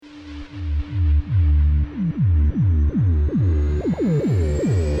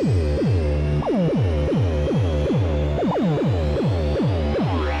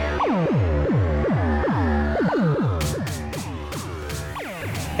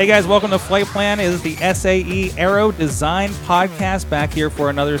Hey guys, welcome to Flight Plan. It is the SAE Aero Design Podcast, back here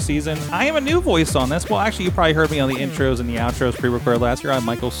for another season. I am a new voice on this. Well, actually, you probably heard me on the intros and the outros pre-recorded last year. I'm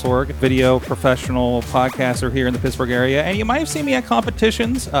Michael Sorg, video professional podcaster here in the Pittsburgh area. And you might have seen me at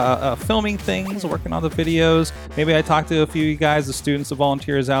competitions, filming things, working on the videos. Maybe I talked to a few of you guys, the students, the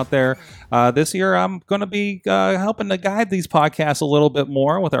volunteers out there. This year, I'm going to be helping to guide these podcasts a little bit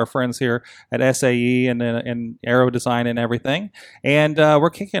more with our friends here at SAE and Aero Design and everything. And we're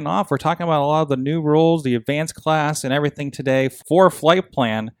kicking off. We're talking about a lot of the new rules, the advanced class, and everything today for Flight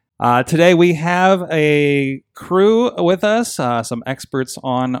Plan. Today we have a crew with us, some experts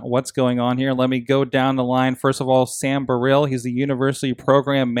on what's going on here. Let me go down the line. First of all, Sam Burrill. He's the University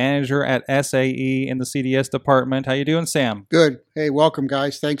Program Manager at SAE in the CDS department. How you doing, Sam? Good. Hey, welcome,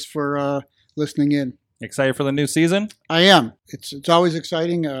 guys. Thanks for listening in. Excited for the new season? I am. It's always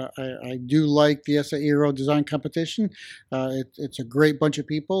exciting. I do like the SAE Aero Design Competition. It's a great bunch of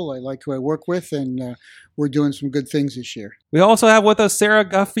people. I like who I work with, and we're doing some good things this year. We also have with us Sarah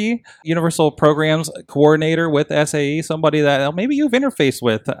Guffey, Universal Programs Coordinator with SAE, somebody that maybe you've interfaced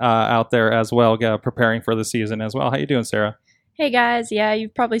with out there as well, preparing for the season as well. How you doing, Sarah? Hey guys, yeah,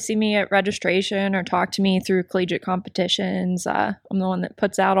 you've probably seen me at registration or talked to me through collegiate competitions. I'm the one that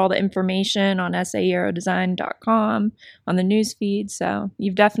puts out all the information on saeaerodesign.com on the news feed, so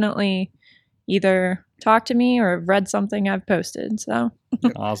you've definitely either talked to me or read something I've posted. So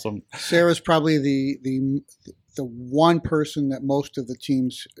awesome. Sarah's probably the one person that most of the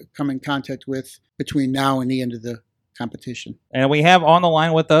teams come in contact with between now and the end of the competition. And we have on the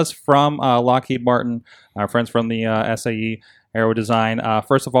line with us from Lockheed Martin, our friends from the SAE Aero Design.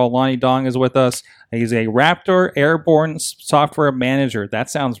 First of all, Lonnie Dong is with us. He's a Raptor Airborne Software Manager. That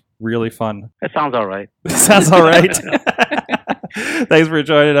sounds really fun. It sounds all right. Sounds all right. Thanks for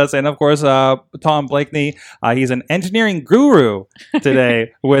joining us. And of course, Tom Blakeney. He's an engineering guru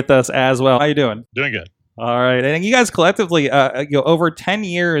today with us as well. How you doing? Doing good. All right. And you guys collectively, over 10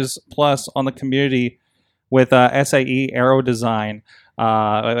 years plus on the community with SAE Aero Design.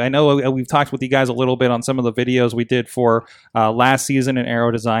 I know we've talked with you guys a little bit on some of the videos we did for last season in Aero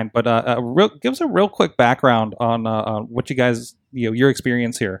Design, but give us a real quick background on what you guys, your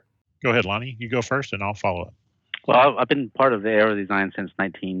experience here. Go ahead, Lonnie. You go first, and I'll follow up. Well, I've been part of the Aero Design since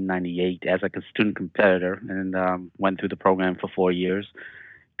 1998 as like a student competitor, and went through the program for 4 years.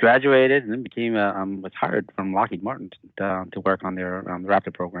 Graduated, and then became was hired from Lockheed Martin to work on their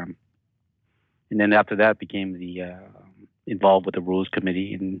Raptor program. And then after that, became involved with the rules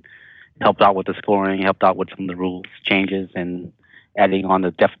committee and helped out with the scoring, helped out with some of the rules changes, and adding on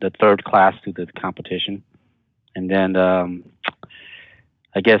the third class to the competition. And then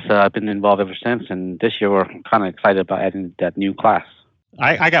I guess I've been involved ever since. And this year, we're kind of excited about adding that new class.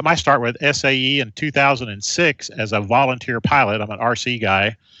 I got my start with SAE in 2006 as a volunteer pilot. I'm an RC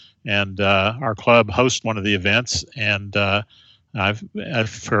guy, and our club hosts one of the events, and I've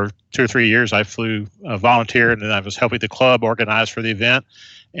for 2 or 3 years I flew volunteer, and then I was helping the club organize for the event.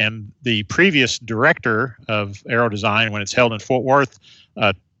 And the previous director of Aero Design, when it's held in Fort Worth,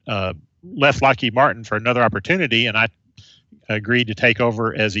 left Lockheed Martin for another opportunity, and I agreed to take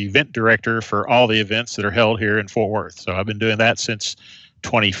over as event director for all the events that are held here in Fort Worth. So I've been doing that since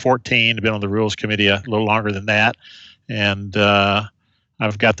 2014. I've been on the rules committee a little longer than that, and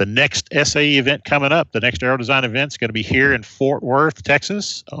I've got the next SAE event coming up. The next Aero Design event is going to be here in Fort Worth,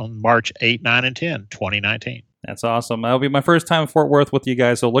 Texas on March 8, 9, and 10, 2019. That's awesome. That'll be my first time in Fort Worth with you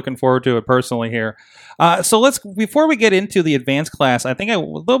guys, so looking forward to it personally here. So before we get into the advanced class, I think a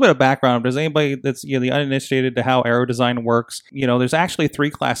little bit of background. If there's anybody that's the uninitiated to how Aero Design works, there's actually 3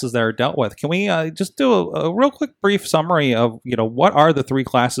 classes that are dealt with. Can we just do a real quick brief summary of what are the 3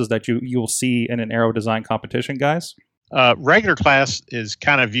 classes that you will see in an Aero Design competition, guys? Regular class is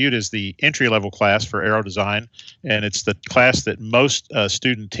kind of viewed as the entry-level class for Aero Design, and it's the class that most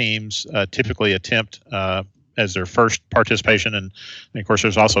student teams typically attempt as their first participation. And of course,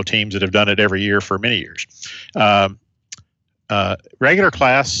 there's also teams that have done it every year for many years. Regular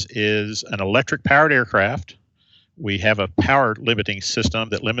class is an electric-powered aircraft. We have a power limiting system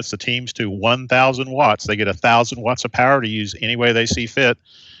that limits the teams to 1,000 watts. They get 1,000 watts of power to use any way they see fit,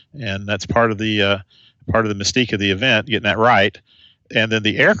 and that's part of the mystique of the event, getting that right. And then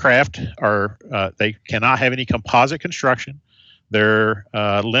the aircraft they cannot have any composite construction. They're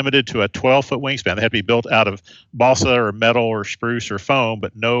limited to a 12-foot wingspan. They have to be built out of balsa or metal or spruce or foam,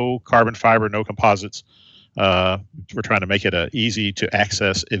 but no carbon fiber, no composites. We're trying to make it an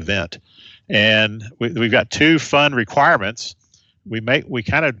easy-to-access event. And we've got 2 fun requirements. We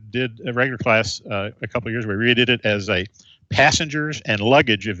kind of did a regular class a couple of years ago. We redid it as a passengers and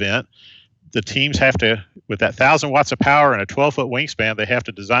luggage event. the teams have to, with that 1,000 watts of power and a 12-foot wingspan, they have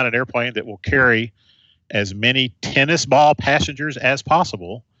to design an airplane that will carry as many tennis ball passengers as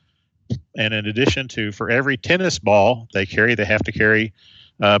possible. And in addition to, for every tennis ball they have to carry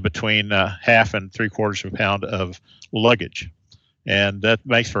between half and 3/4 of a pound of luggage. And that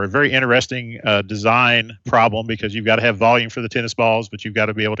makes for a very interesting design problem, because you've got to have volume for the tennis balls, but you've got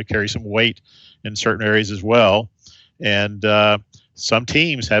to be able to carry some weight in certain areas as well. And some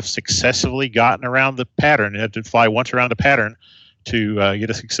teams have successfully gotten around the pattern. You have to fly once around the pattern to get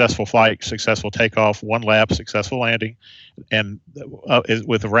a successful flight, successful takeoff, one lap, successful landing. And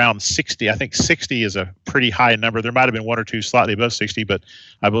with around 60, I think 60 is a pretty high number. There might have been one or two slightly above 60, but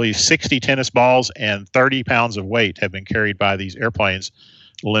I believe 60 tennis balls and 30 pounds of weight have been carried by these airplanes,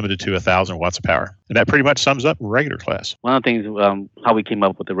 limited to 1,000 watts of power. And that pretty much sums up regular class. One of the things, how we came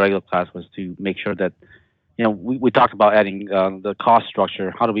up with the regular class was to make sure that, we talked about adding the cost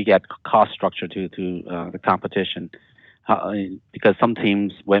structure. How do we get cost structure to the competition? Because some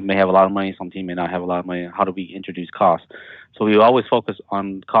teams may have a lot of money, some teams may not have a lot of money. How do we introduce cost? So we always focus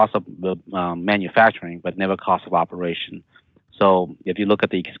on cost of the manufacturing, but never cost of operation. So if you look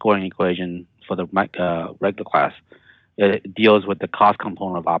at the scoring equation for the regular class, it deals with the cost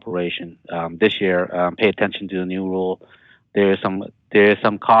component of operation. This year, pay attention to the new rule. There is some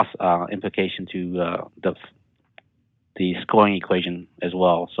cost implication to the scoring equation as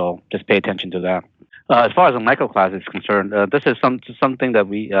well. So just pay attention to that. As far as the microclass is concerned, this is something that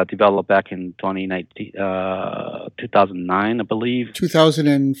we developed back in 2009, I believe.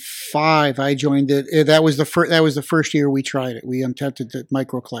 2005, I joined it. That was the first year we tried it. We attempted the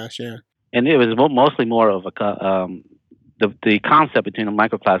microclass, yeah. And it was mostly more of the concept between the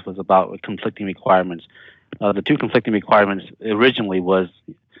microclass was about conflicting requirements. The two conflicting requirements originally was,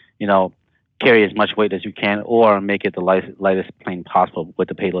 carry as much weight as you can, or make it the lightest plane possible with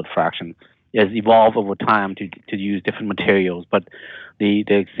the payload fraction. It has evolved over time to use different materials, but the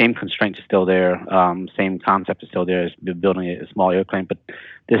same constraints are still there. Same concept is still there as building a small airplane, but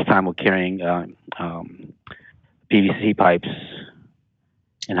this time we're carrying PVC pipes,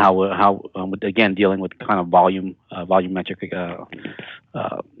 and how again dealing with kind of volumetric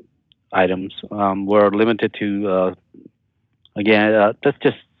items. We're limited to that's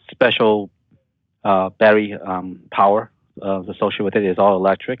just special battery power associated with it. Is all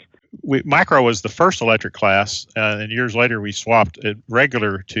electric. Micro was the first electric class, and years later we swapped it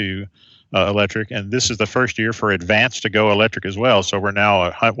regular to electric, and this is the first year for advanced to go electric as well. So we're now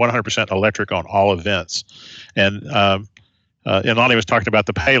 100% electric on all events. And Lonnie was talking about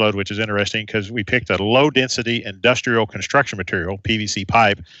the payload, which is interesting because we picked a low-density industrial construction material, PVC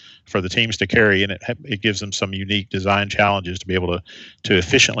pipe, for the teams to carry, and it gives them some unique design challenges to be able to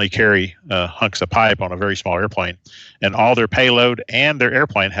efficiently carry hunks of pipe on a very small airplane. And all their payload and their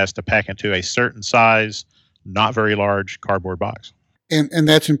airplane has to pack into a certain size, not very large cardboard box. And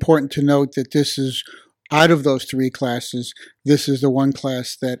that's important to note that this is, out of those three classes, this is the one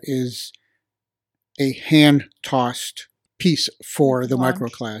class that is a hand-tossed piece for the micro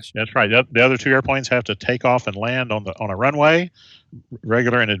class. That's right. The other two airplanes have to take off and land on a runway,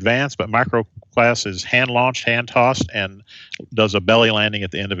 regular and advanced, but micro class is hand launched, hand tossed, and does a belly landing at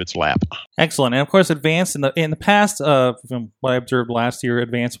the end of its lap. Excellent. And of course, advanced in the past, from what I observed last year,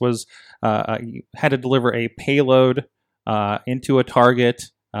 advanced was you had to deliver a payload into a target.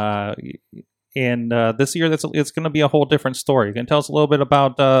 And this year, it's going to be a whole different story. Can you tell us a little bit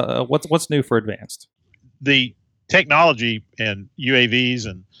about what's new for advanced? The technology in UAVs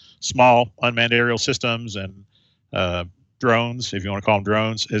and small unmanned aerial systems and drones, if you want to call them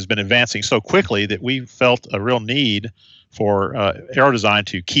drones, has been advancing so quickly that we felt a real need for aero design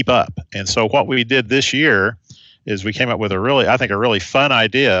to keep up. And so what we did this year is we came up with a really fun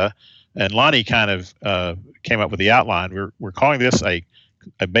idea, and Lonnie kind of came up with the outline. We're calling this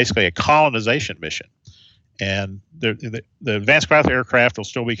basically a colonization mission. And the advanced class aircraft will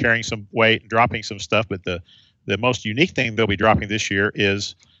still be carrying some weight and dropping some stuff, but the most unique thing they'll be dropping this year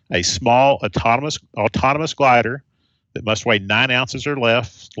is a small autonomous glider that must weigh 9 ounces or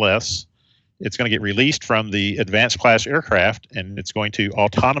less. It's going to get released from the advanced class aircraft, and it's going to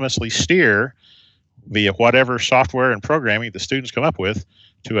autonomously steer via whatever software and programming the students come up with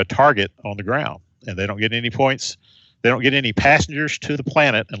to a target on the ground. And they don't get any points. They don't get any passengers to the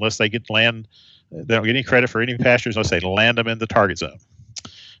planet unless they get land. They don't get any credit for any passengers unless they land them in the target zone.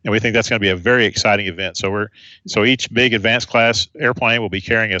 And we think that's going to be a very exciting event. So each big advanced class airplane will be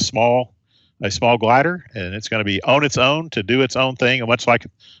carrying a small glider, and it's going to be on its own to do its own thing, much like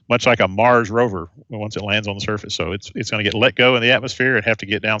a Mars rover once it lands on the surface. So it's going to get let go in the atmosphere and have to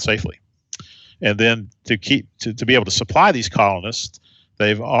get down safely. And then to be able to supply these colonists,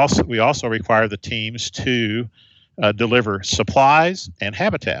 we also require the teams to deliver supplies and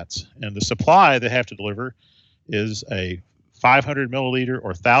habitats. And the supply they have to deliver is a 500 milliliter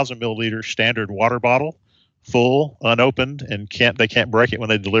or 1,000 milliliter standard water bottle, full, unopened, and they can't break it when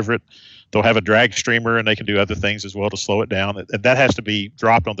they deliver it. They'll have a drag streamer, and they can do other things as well to slow it down. And that has to be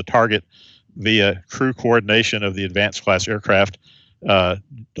dropped on the target via crew coordination of the advanced class aircraft,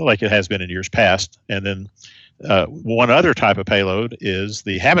 like it has been in years past. And then one other type of payload is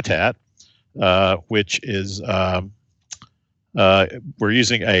the habitat, which is we're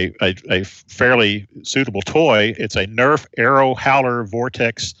using a fairly suitable toy. It's a Nerf Aero Howler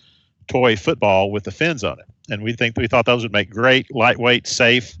Vortex toy football with the fins on it, and we thought those would make great, lightweight,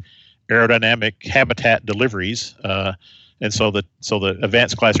 safe, aerodynamic habitat deliveries. And so the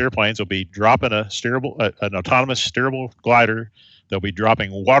advanced class airplanes will be dropping an autonomous steerable glider. They'll be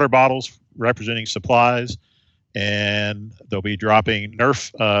dropping water bottles representing supplies, and they'll be dropping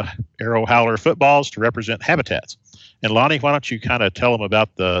Nerf Aero Howler footballs to represent habitats. And Lonnie, why don't you kind of tell them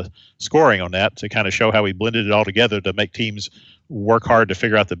about the scoring on that to kind of show how we blended it all together to make teams work hard to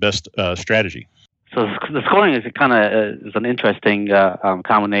figure out the best strategy? So the scoring is is an interesting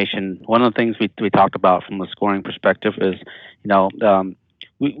combination. One of the things we talked about from the scoring perspective is,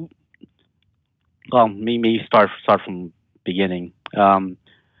 me start from beginning.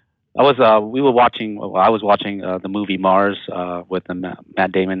 I was watching the movie Mars with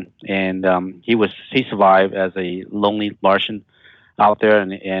Matt Damon, and he survived as a lonely Martian out there,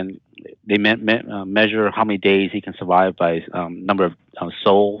 and they measure how many days he can survive by number of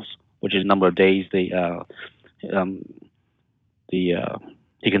souls, which is number of days he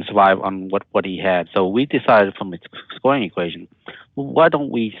can survive on what he had. So we decided from its scoring equation, why don't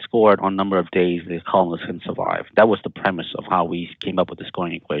we score it on number of days the colonists can survive? That was the premise of how we came up with the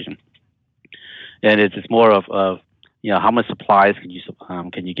scoring equation. And it's more of how much supplies can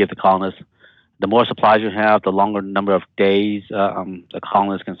you give the colonists? The more supplies you have, the longer number of days the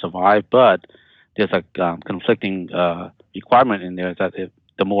colonists can survive. But there's a conflicting requirement in there that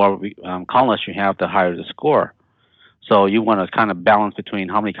the more colonists you have, the higher the score. So you want to kind of balance between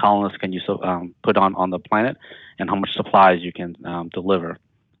how many colonists can you put on the planet and how much supplies you can deliver.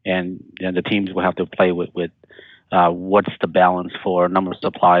 And the teams will have to play with what's the balance for number of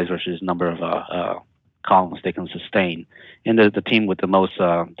supplies versus number of colonists they can sustain. And the team with the most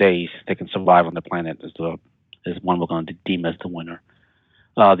days they can survive on the planet is one we're going to deem as the winner.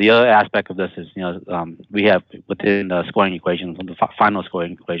 The other aspect of this is, we have within the scoring equation, the final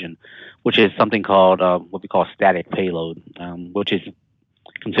scoring equation, which is something called what we call static payload, which is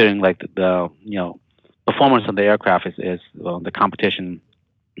considering like the performance of the aircraft is the competition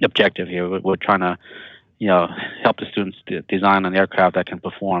objective here. We're trying to help the students design an aircraft that can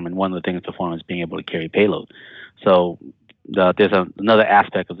perform, and one of the things to perform is being able to carry payload. So there's another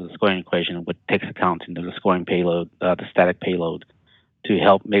aspect of the scoring equation which takes account into the scoring payload, the static payload, to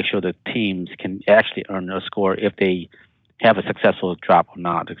help make sure that teams can actually earn a score if they have a successful drop or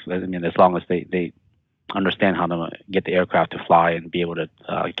not. I mean, as long as they understand how to get the aircraft to fly and be able to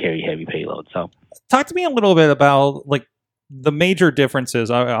carry heavy payload. So, talk to me a little bit about like the major differences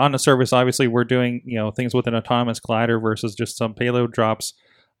on the surface. Obviously, we're doing things with an autonomous glider versus just some payload drops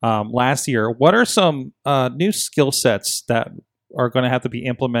last year. What are some new skill sets that are going to have to be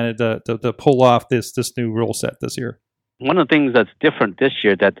implemented to pull off this new rule set this year? One of the things that's different this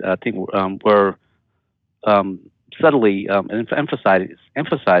year that I think we're subtly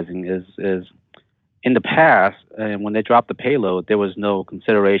emphasizing is in the past, when they dropped the payload, there was no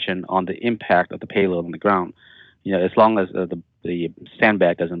consideration on the impact of the payload on the ground. As long as the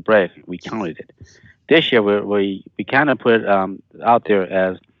sandbag doesn't break, we counted it. This year, we kind of put it out there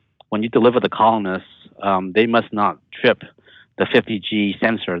as when you deliver the colonists, they must not trip the 50G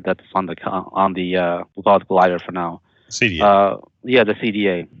sensor that's on the we'll call it glider for now. CDA. The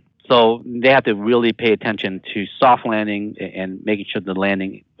CDA. So they have to really pay attention to soft landing and making sure the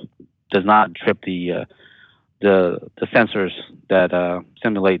landing does not trip the sensors that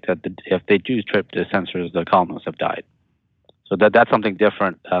simulate that if they do trip the sensors, the colonists have died. So that's something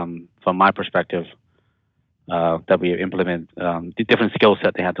different from my perspective that we implement. The different skill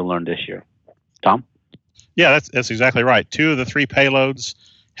set they had to learn this year. Tom? Yeah, that's exactly right. 2 of the 3 payloads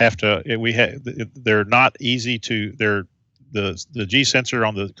they're not easy to. They're the G sensor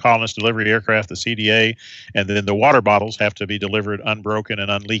on the colonist delivery aircraft, the CDA, and then the water bottles have to be delivered unbroken and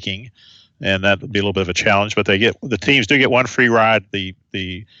unleaking, and that would be a little bit of a challenge. But the teams do get one free ride. The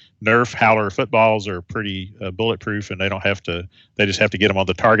Nerf Howler footballs are pretty bulletproof, and they just have to get them on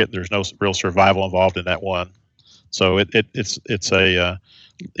the target. There's no real survival involved in that one. So it's a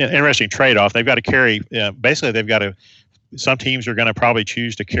interesting trade-off. They've got to carry basically they've got to some teams are going to probably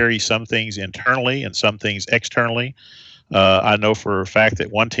choose to carry some things internally and some things externally. I know for a fact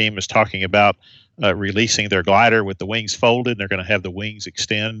that one team is talking about releasing their glider with the wings folded. They're going to have the wings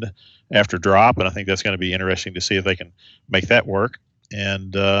extend after drop, and I think that's going to be interesting to see if they can make that work.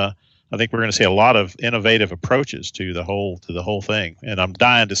 And I think we're going to see a lot of innovative approaches to the whole thing. And I'm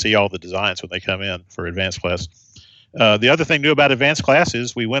dying to see all the designs when they come in for advanced class. The other thing new about advanced class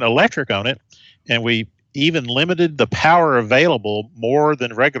is we went electric on it, and we even limited the power available more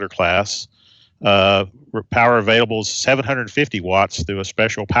than regular class. Power available is 750 watts through a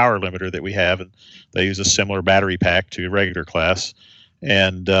special power limiter that we have, and they use a similar battery pack to regular class.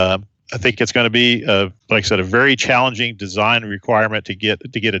 And I think it's going to be, like I said, a very challenging design requirement to get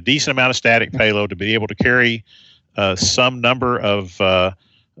a decent amount of static payload to be able to carry some number of the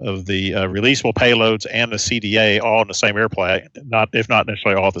releasable payloads and the CDA all in the same airplane, if not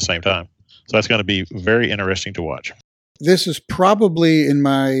necessarily all at the same time. So that's going to be very interesting to watch. This is probably in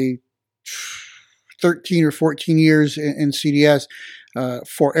my 13 or 14 years in CDS.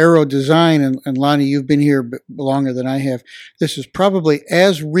 For aero design, and Lonnie, you've been here longer than I have, this is probably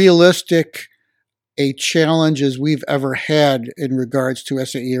as realistic a challenge as we've ever had in regards to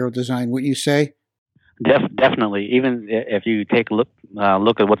SAE aero design, wouldn't you say? Definitely. Even if you take a look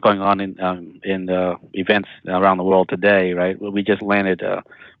at what's going on in the events around the world today, right? We just landed,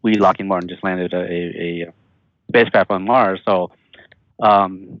 Lockheed Martin just landed a spacecraft on Mars, so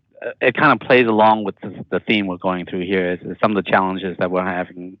it kind of plays along with the theme we're going through here. Is some of the challenges that we're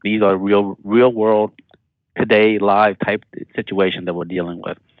having. These are real world, today, live type situations that we're dealing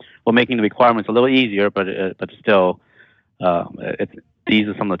with. We're making the requirements a little easier, but still, these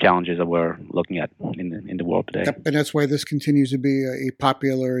are some of the challenges that we're looking at in the world today. Yep, and that's why this continues to be a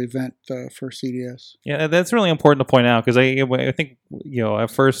popular event for CDS. Yeah, that's really important to point out, because I think,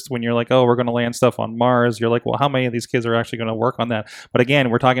 at first when you're like, oh, we're going to land stuff on Mars, you're like, well, how many of these kids are actually going to work on that? But again,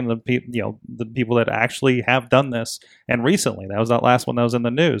 we're talking to the people that actually have done this, and recently. That was that last one that was in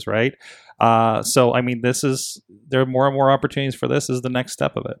the news, right? So I mean, there are more and more opportunities for this. Is the next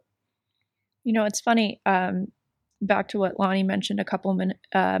step of it. It's funny. Back to what Lonnie mentioned a couple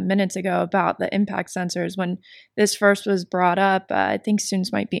minutes ago about the impact sensors. When this first was brought up, I think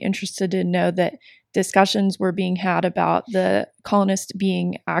students might be interested to know that discussions were being had about the colonists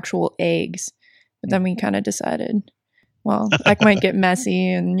being actual eggs. But then we kind of decided, well, that might get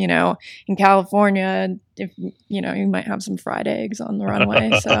messy. And, in California, if you might have some fried eggs on the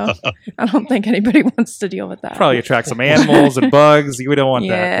runway. So I don't think anybody wants to deal with that. Probably attract some animals and bugs. We don't want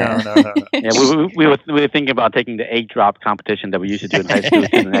that. No. Yeah, we were thinking about taking the egg drop competition that we used to do in high school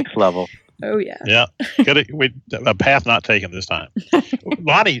to the next level. Oh, yeah. Yeah. A path not taken this time.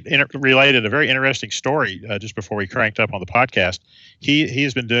 Lonnie related a very interesting story just before we cranked up on the podcast. He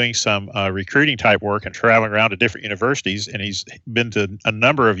has been doing some recruiting type work and traveling around to different universities, and he's been to a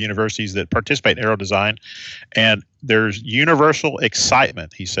number of universities that participate in aero design. And there's universal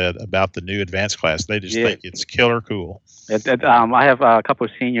excitement, he said, about the new advanced class. They just think it's killer cool. I have a couple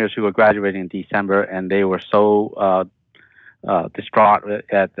of seniors who are graduating in December, and they were so distraught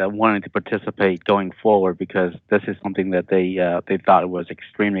at wanting to participate going forward, because this is something that they thought was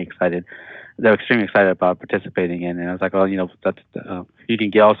extremely excited. They're extremely excited about participating in, and I was like, well, that's you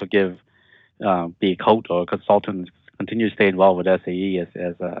can also be a coach or a consultant, continue to stay involved with SAE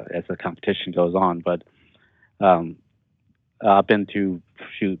as the competition goes on. But I've been to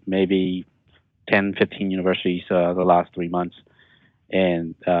maybe 10, 15 universities the last 3 months,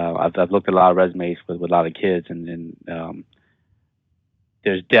 and I've looked at a lot of resumes with a lot of kids, and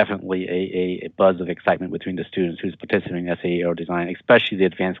there's definitely a buzz of excitement between the students who's participating in SAE aero design, especially the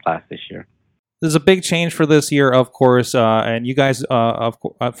advanced class this year. There's a big change for this year, of course, and you guys,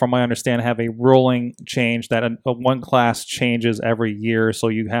 from my understanding, have a rolling change that one class changes every year. So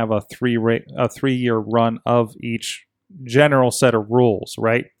you have a 3-year run of each general set of rules,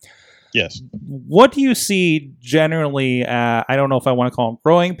 right? Yes. What do you see generally? I don't know if I want to call them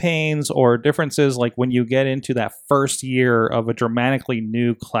growing pains or differences, like when you get into that first year of a dramatically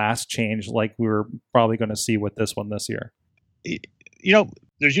new class change, like we were probably going to see with this one this year.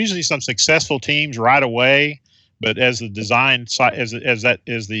 There's usually some successful teams right away, but as the design as that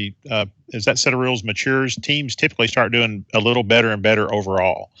set of rules matures, teams typically start doing a little better and better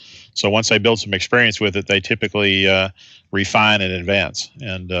overall. So once they build some experience with it, they typically refine and advance,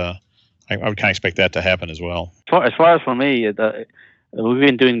 and I would kind of expect that to happen as well. As far as for me, we've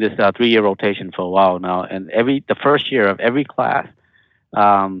been doing this 3-year rotation for a while now, and the first year of every class,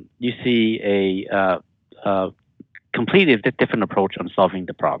 you see a completely different approach on solving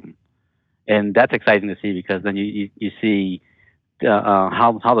the problem, and that's exciting to see, because then you see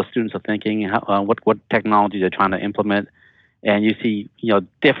how the students are thinking, what technology they're trying to implement, and you see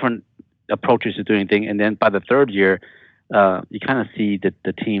different approaches to doing things, and then by the third year, you kind of see that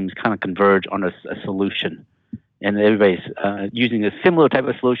the teams kind of converge on a solution, and everybody's using a similar type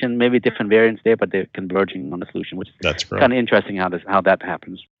of solution, maybe different variants there, but they're converging on a solution, which is kind of interesting how that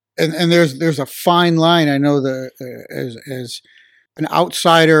happens. And there's a fine line. I know as an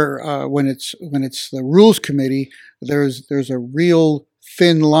outsider, when it's the rules committee, there's a real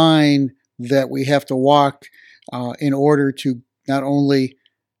thin line that we have to walk in order to not only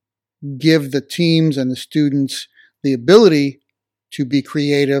give the teams and the students the ability to be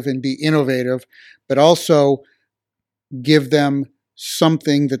creative and be innovative, but also give them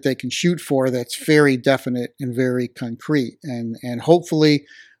something that they can shoot for that's very definite and very concrete. And hopefully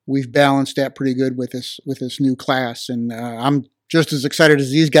we've balanced that pretty good with this new class. And I'm just as excited as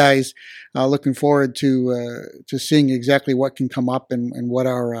these guys, looking forward to seeing exactly what can come up and what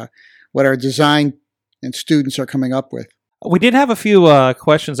our design and students are coming up with. We did have a few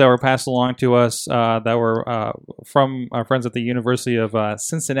questions that were passed along to us that were from our friends at the University of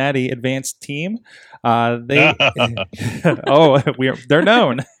Cincinnati Advanced Team. They're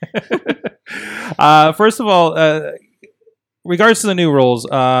known. First of all, regards to the new rules,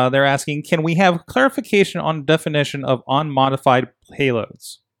 they're asking, can we have clarification on the definition of unmodified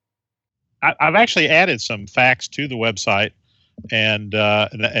payloads? I've actually added some facts to the website, and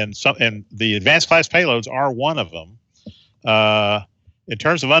the advanced class payloads are one of them. In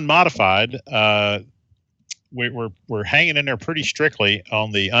terms of unmodified, we're hanging in there pretty strictly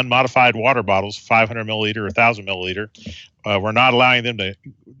on the unmodified water bottles, 500 milliliter or 1,000 milliliter. We're not allowing them to.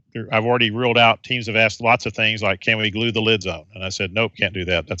 I've already ruled out. Teams have asked lots of things like, can we glue the lids on? And I said, nope, can't do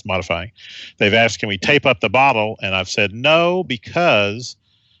that. That's modifying. They've asked, can we tape up the bottle? And I've said no, because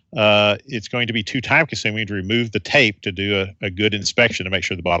it's going to be too time consuming to remove the tape to do a good inspection to make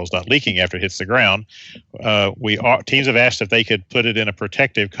sure the bottle's not leaking after it hits the ground. Teams have asked if they could put it in a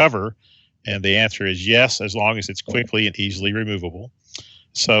protective cover, and the answer is yes, as long as it's quickly and easily removable.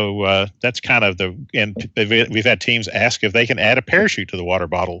 So that's kind of and we've had teams ask if they can add a parachute to the water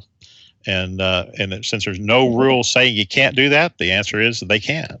bottle. And since there's no rule saying you can't do that, the answer is they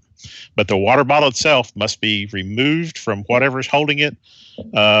can. But the water bottle itself must be removed from whatever's holding it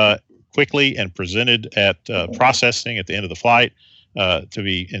quickly and presented at processing at the end of the flight to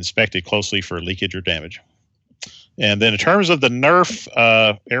be inspected closely for leakage or damage. And then in terms of the Nerf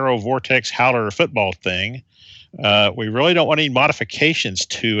Aero Vortex Howler football thing, we really don't want any modifications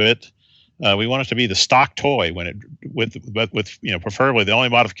to it. We want it to be the stock toy with preferably the only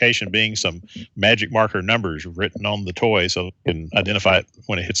modification being some magic marker numbers written on the toy so you can identify it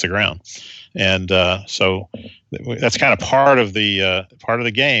when it hits the ground. And so that's kind of part of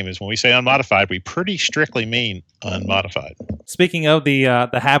the game is when we say unmodified, we pretty strictly mean unmodified. Speaking of the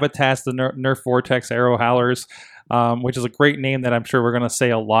habitats, the Nerf Vortex Aero Howlers, which is a great name that I'm sure we're going to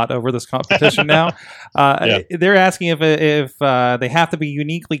say a lot over this competition now. They're asking if they have to be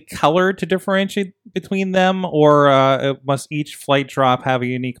uniquely colored to differentiate between them, or must each flight drop have a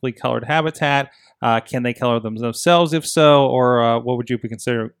uniquely colored habitat? Can they color them themselves? If so, or what would you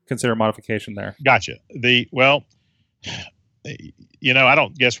consider modification there? Gotcha. I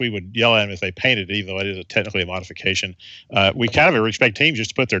don't guess we would yell at them if they painted it, even though it is technically a modification. We kind of expect teams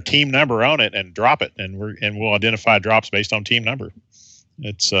just to put their team number on it and drop it, and we'll identify drops based on team number.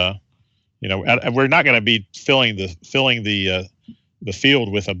 It's we're not going to be filling the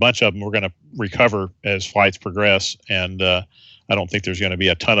field with a bunch of them. We're going to recover as flights progress, and I don't think there's going to be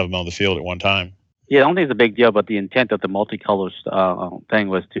a ton of them on the field at one time. Yeah, I don't think it's a big deal, but the intent of the multicolors thing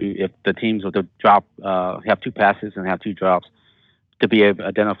was if the teams were to drop, have two passes and have two drops, to be able to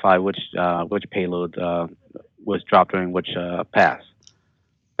identify which payload was dropped during which pass.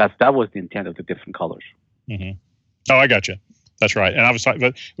 That was the intent of the different colors. Mm-hmm. Oh, I got you. That's right. And I was talking,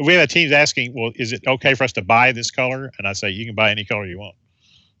 but we had teams asking, well, is it okay for us to buy this color? And I say, you can buy any color you want.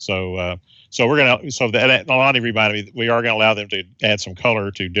 So that Alani reminded me, we are going to allow them to add some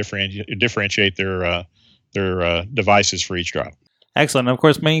color to differentiate their devices for each drop. Excellent. And of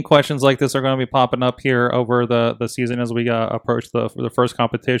course, many questions like this are going to be popping up here over the season as we approach the first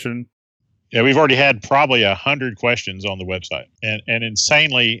competition. Yeah, we've already had probably 100 questions on the website, and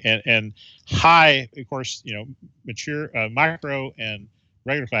insanely and high. Of course, mature micro and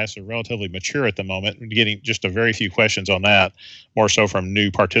regular class are relatively mature at the moment. We're getting just a very few questions on that, more so from new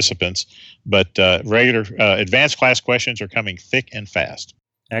participants. But regular advanced class questions are coming thick and fast.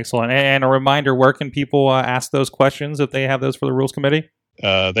 Excellent. And a reminder, where can people ask those questions if they have those for the Rules Committee?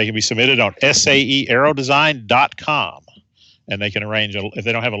 They can be submitted on saeaerodesign.com. And they can arrange, if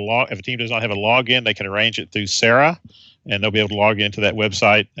a team does not have a login, they can arrange it through Sarah, and they'll be able to log into that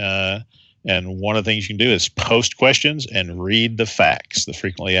website And one of the things you can do is post questions and read the facts, the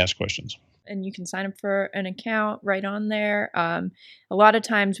frequently asked questions. And you can sign up for an account right on there. A lot of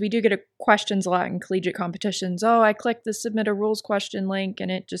times we do get questions a lot in collegiate competitions. Oh, I clicked the submit a rules question link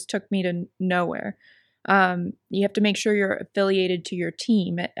and it just took me to nowhere. You have to make sure you're affiliated to your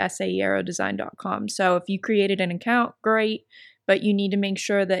team at saeaerodesign.com. So if you created an account, great, but you need to make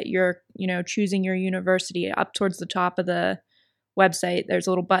sure that you're, choosing your university. Up towards the top of the website, there's a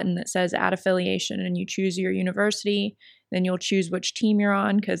little button that says add affiliation, and you choose your university. Then you'll choose which team you're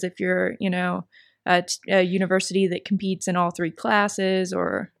on, because if you're, a university that competes in all 3 classes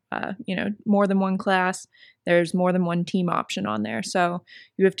or, more than one class, there's more than one team option on there. So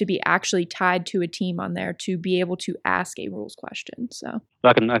you have to be actually tied to a team on there to be able to ask a rules question. So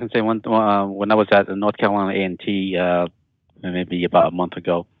I can say when I was at North Carolina A&T, maybe about a month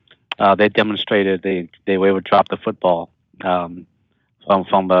ago, they demonstrated they were able to drop the football from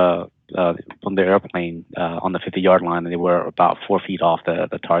the airplane on the 50-yard line, and they were about 4 feet off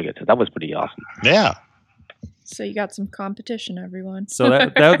the target. So that was pretty awesome. Yeah. So you got some competition, everyone. So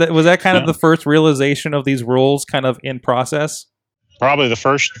that was that kind of the first realization of these rules, kind of in process. Probably the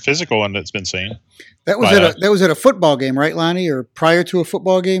first physical one that's been seen. That was at a football game, right, Lonnie? Or prior to a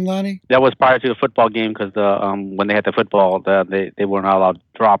football game, Lonnie? That was prior to the football game, because when they had the football, they were not allowed to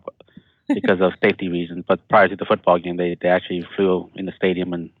drop because of safety reasons. But prior to the football game, they actually flew in the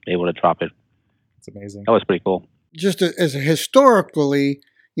stadium and able to drop it. It's amazing. That was pretty cool. Just as historically,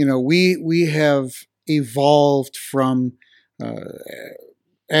 we have evolved from,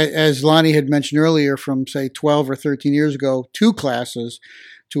 as Lonnie had mentioned earlier, from say 12 or 13 years ago, 2 classes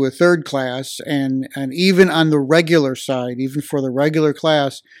to a 3rd class, and even on the regular side, even for the regular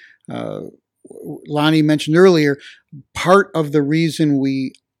class, Lonnie mentioned earlier, part of the reason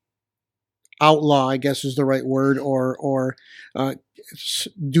we outlaw, I guess is the right word, or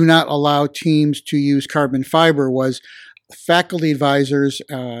do not allow teams to use carbon fiber was faculty advisors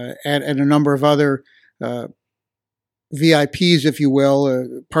and a number of other VIPs, if you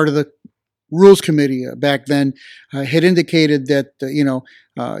will, part of the rules committee back then had indicated that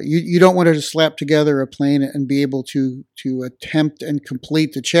you don't want to slap together a plane and be able to attempt and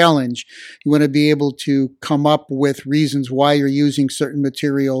complete the challenge. You want to be able to come up with reasons why you're using certain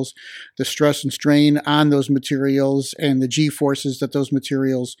materials, the stress and strain on those materials, and the G-forces that those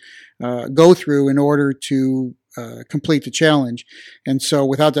materials go through in order to complete the challenge. And so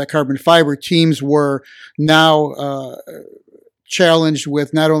without that carbon fiber, teams were now challenged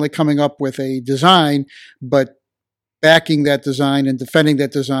with not only coming up with a design, but backing that design and defending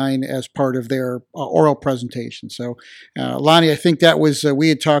that design as part of their oral presentation. So, Lonnie, I think that was, we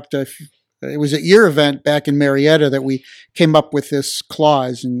had talked, it was at your event back in Marietta that we came up with this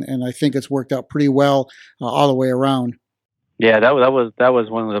clause, and I think it's worked out pretty well all the way around. Yeah, that was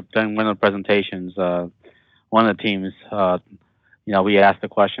one of the presentations. One of the teams, we asked the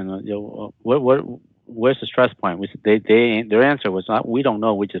question, where's the stress point? Their answer was, we don't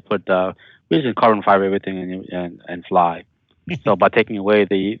know. We just carbon fiber everything and fly. So by taking away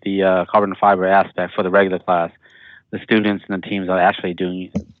the carbon fiber aspect for the regular class, the students and the teams are actually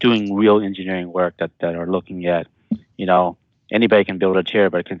doing real engineering work that are looking at, anybody can build a chair,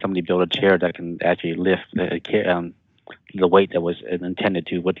 but can somebody build a chair that can actually lift the weight that was intended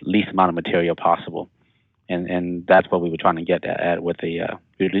to with the least amount of material possible? And that's what we were trying to get at with the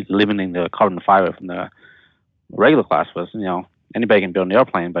limiting the carbon fiber from the regular class was, anybody can build an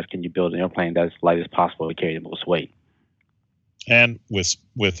airplane, but can you build an airplane that's light as possible to carry the most weight? And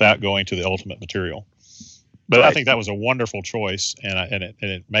without going to the ultimate material. But right. I think that was a wonderful choice, and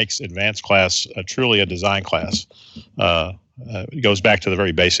it makes advanced class truly a design class. It goes back to the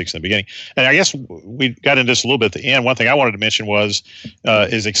very basics in the beginning. And I guess we got into this a little bit at the end. One thing I wanted to mention was,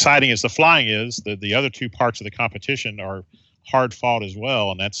 as exciting as the flying is, the other 2 parts of the competition are hard fought as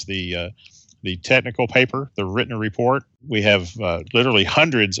well, and that's the technical paper, the written report. We have literally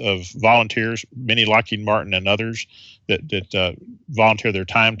hundreds of volunteers, many Lockheed Martin and others, that volunteer their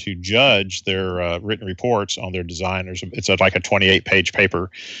time to judge their written reports on their design. It's like a 28-page paper,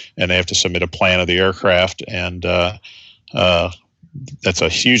 and they have to submit a plan of the aircraft, and that's a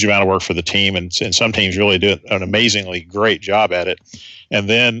huge amount of work for the team, and some teams really do an amazingly great job at it. And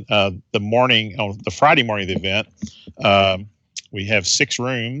then on the Friday morning of the event, we have 6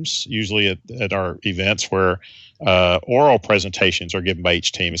 rooms usually at our events where oral presentations are given by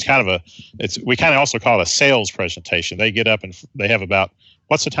each team. It's kind of we kind of also call it a sales presentation. They get up and they have about,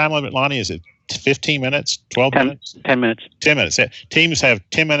 what's the time limit, Lonnie? Is it 15 minutes, 12 minutes? 10 minutes. 10 minutes. Teams have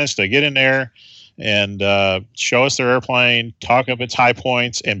 10 minutes to get in there and show us their airplane, talk up its high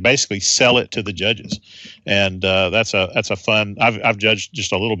points, and basically sell it to the judges. And that's a fun. I've judged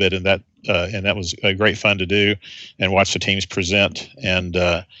just a little bit in that, and that was a great fun to do, and watch the teams present. And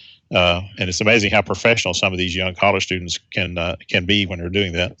it's amazing how professional some of these young college students can be when they're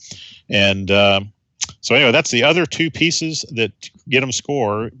doing that. And so anyway, that's the other two pieces that get them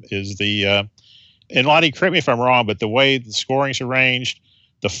score is the. And Lonnie, correct me if I'm wrong, but the way the scoring's arranged,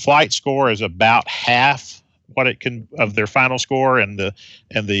 the flight score is about half what it can of their final score, and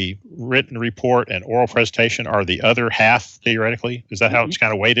the written report and oral presentation are the other half theoretically. Is that how it's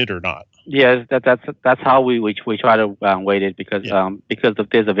kind of weighted or not? Yes, that's how we try to weight it because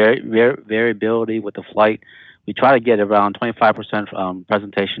there's a very variability with the flight. We try to get around 25%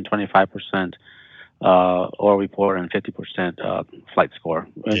 presentation, 25% oral report, and 50% flight score.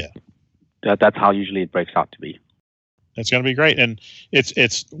 Yeah. That's how usually it breaks out to be. It's going to be great, and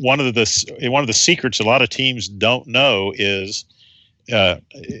it's one of the secrets a lot of teams don't know is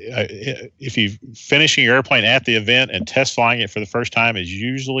if you finishing your airplane at the event and test flying it for the first time is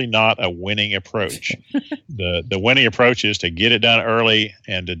usually not a winning approach. The winning approach is to get it done early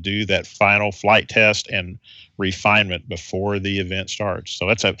and to do that final flight test and refinement before the event starts. So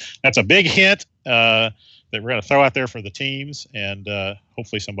that's a big hint that we're going to throw out there for the teams, and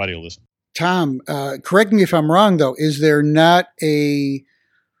hopefully somebody will listen. Tom, correct me if I'm wrong, though. Is there not a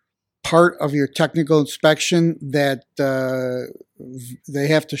part of your technical inspection that they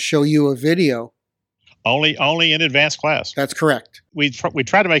have to show you a video? Only in advanced class. That's correct. We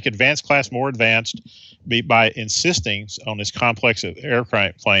try to make advanced class more advanced by insisting on this complex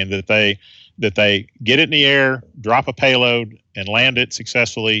airplane that they get it in the air, drop a payload, and land it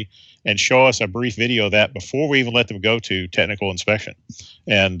successfully, and show us a brief video of that before we even let them go to technical inspection.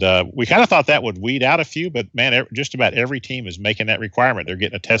 And we kind of thought that would weed out a few, but man, just about every team is making that requirement. They're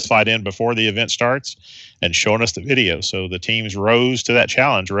getting a test flight in before the event starts and showing us the video. So the teams rose to that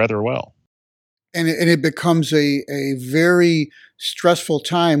challenge rather well. And it becomes a very stressful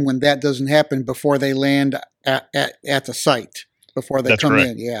time when that doesn't happen before they land at the site. Before they That's come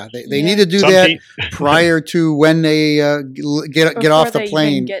correct. in, they need to do that prior to when they get off the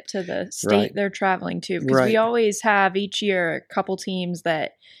plane. Even get to the state they're traveling to, because we always have each year a couple teams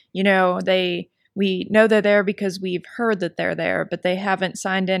that we know they're there because we've heard that they're there, but they haven't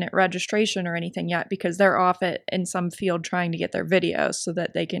signed in at registration or anything yet because they're off in some field trying to get their videos so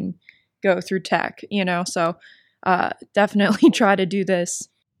that they can go through tech. So definitely try to do this.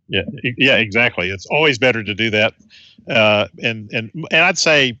 Yeah, exactly. It's always better to do that, and I'd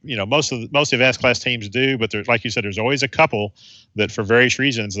say most of advanced class teams do, but there's, like you said, there's always a couple that for various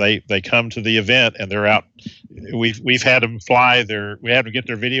reasons they come to the event and they're out. We've had them fly we had them get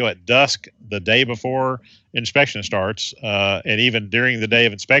their video at dusk the day before inspection starts, and even during the day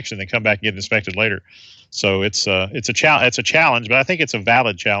of inspection they come back and get inspected later. So it's a challenge, but I think it's a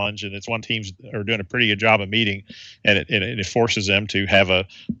valid challenge, and it's one teams are doing a pretty good job of meeting, and it forces them to have a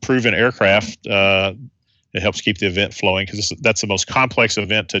proven aircraft. It helps keep the event flowing because that's the most complex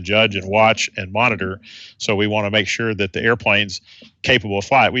event to judge and watch and monitor. So we want to make sure that the airplane's capable of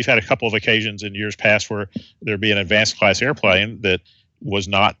flight. We've had a couple of occasions in years past where there'd be an advanced class airplane that was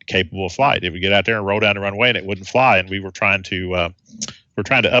not capable of flight. It would get out there and roll down the runway and it wouldn't fly, and we were trying to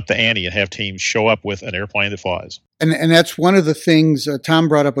up the ante and have teams show up with an airplane that flies. And that's one of the things, Tom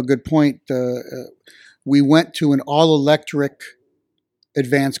brought up a good point. We went to an all-electric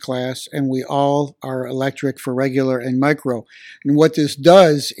advanced class, and we all are electric for regular and micro. And what this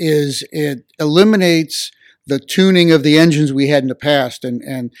does is it eliminates the tuning of the engines we had in the past.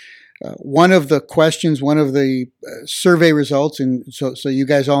 And one of the questions, one of the survey results, and so you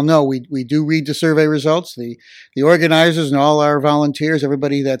guys all know, we do read the survey results. The organizers and all our volunteers,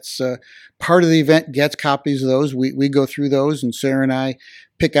 everybody that's part of the event gets copies of those. We go through those, and Sarah and I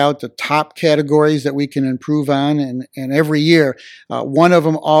pick out the top categories that we can improve on. And every year, one of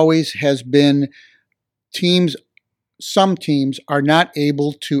them always has been some teams are not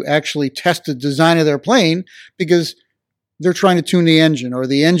able to actually test the design of their plane because they're trying to tune the engine, or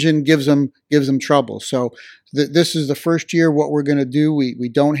the engine gives them trouble. So this is the first year. What we're going to do, we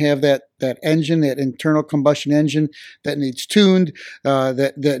don't have that engine, that internal combustion engine that needs tuned,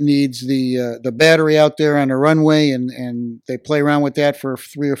 that needs the battery out there on the runway, and they play around with that for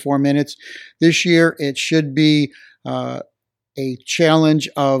 3 or 4 minutes. This year it should be a challenge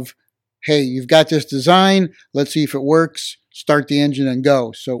of, hey, you've got this design, let's see if it works, start the engine and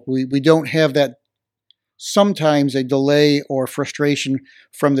go. So we don't have that. Sometimes a delay or frustration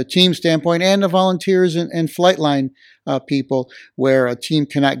from the team standpoint and the volunteers and flight line people where a team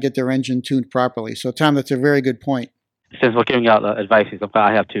cannot get their engine tuned properly. So, Tom, that's a very good point. Since we're giving out advice,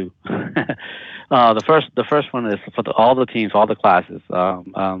 I have two. The first one is for all the teams, all the classes.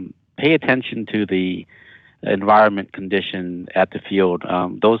 Pay attention to the environment condition at the field.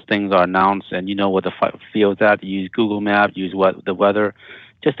 Those things are announced, and you know what the field's at. Use Google Maps, use the weather,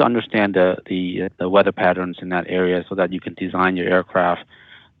 just to understand the weather patterns in that area, so that you can design your aircraft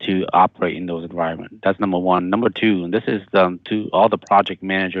to operate in those environments. That's number one. Number two, and this is to all the project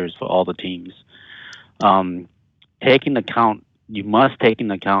managers for all the teams. You must take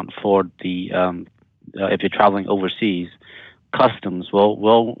into account for the if you're traveling overseas, customs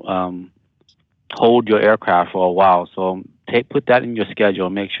will hold your aircraft for a while. So put that in your schedule.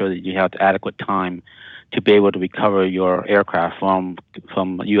 Make sure that you have adequate time to be able to recover your aircraft from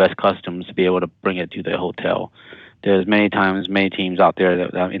U.S. Customs to be able to bring it to the hotel. There's many teams out there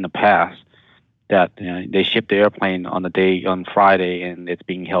that in the past that they ship the airplane on Friday, and it's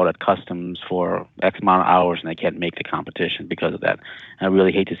being held at customs for X amount of hours, and they can't make the competition because of that. And I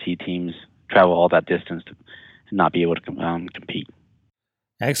really hate to see teams travel all that distance and not be able to compete.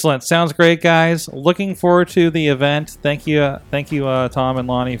 Excellent. Sounds great, guys. Looking forward to the event. Thank you, Tom and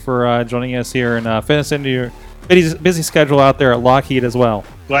Lonnie, for joining us here and fit us into your busy schedule out there at Lockheed as well.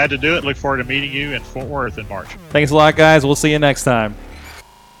 Glad to do it. Look forward to meeting you in Fort Worth in March. Thanks a lot, guys. We'll see you next time.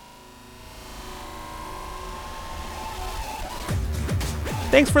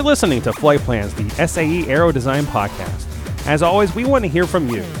 Thanks for listening to Flight Plans, the SAE Aero Design Podcast. As always, we want to hear from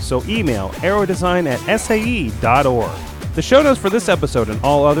you, so email aerodesign@sae.org. The show notes for this episode and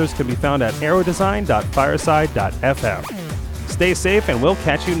all others can be found at aerodesign.fireside.fm. Stay safe, and we'll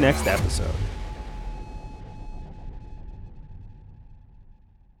catch you next episode.